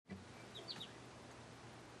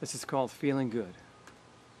This is called Feeling Good.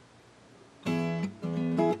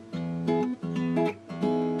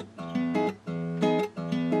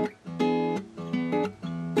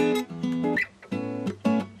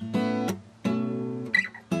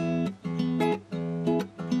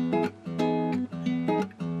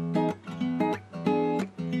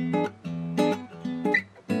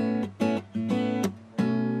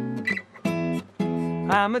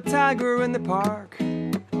 I'm a tiger in the park,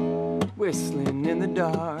 whistling in the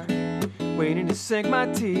dark, waiting to sink my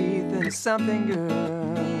teeth into something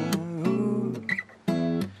good.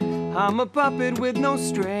 I'm a puppet with no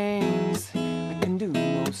strings, I can do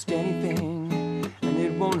most anything, and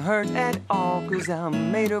it won't hurt at all, 'cause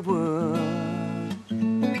I'm made of wood.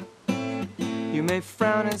 You may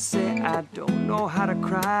frown and say I don't know how to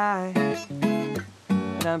cry,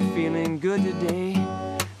 but I'm feeling good today.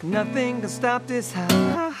 Nothing can stop this high.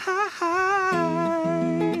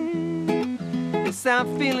 Yes,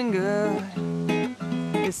 I'm feeling good.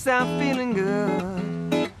 Yes, I'm feeling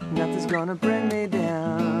good. Nothing's gonna bring me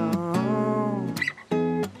down.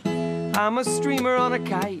 I'm a streamer on a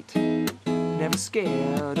kite, never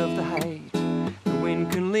scared of the height. The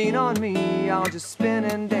wind can lean on me, I'll just spin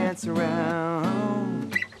and dance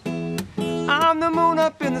around. I'm the moon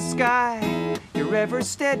up in the sky, your ever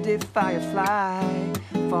steady firefly.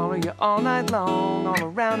 Follow you all night long, all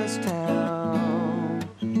around this town.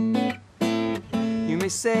 You may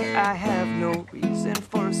say I have no reason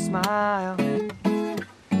for a smile,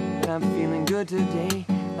 but I'm feeling good today,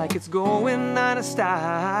 like it's going out of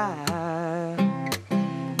style.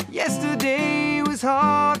 Yesterday was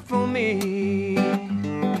hard for me,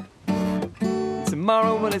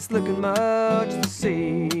 tomorrow, well, it's looking much the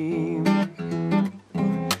same.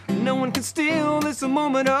 No one can steal this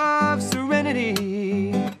moment of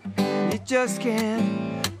serenity. You just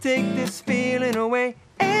can't take this feeling away.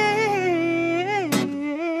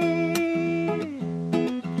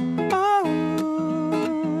 Oh,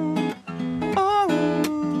 oh,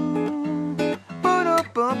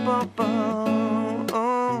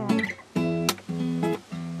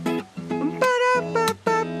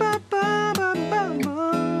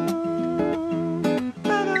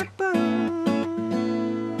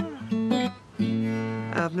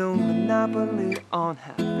 I've no monopoly on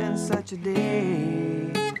having such a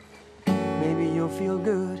day. Maybe you'll feel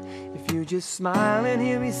good if you just smile and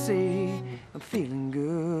hear me say I'm feeling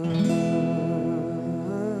good.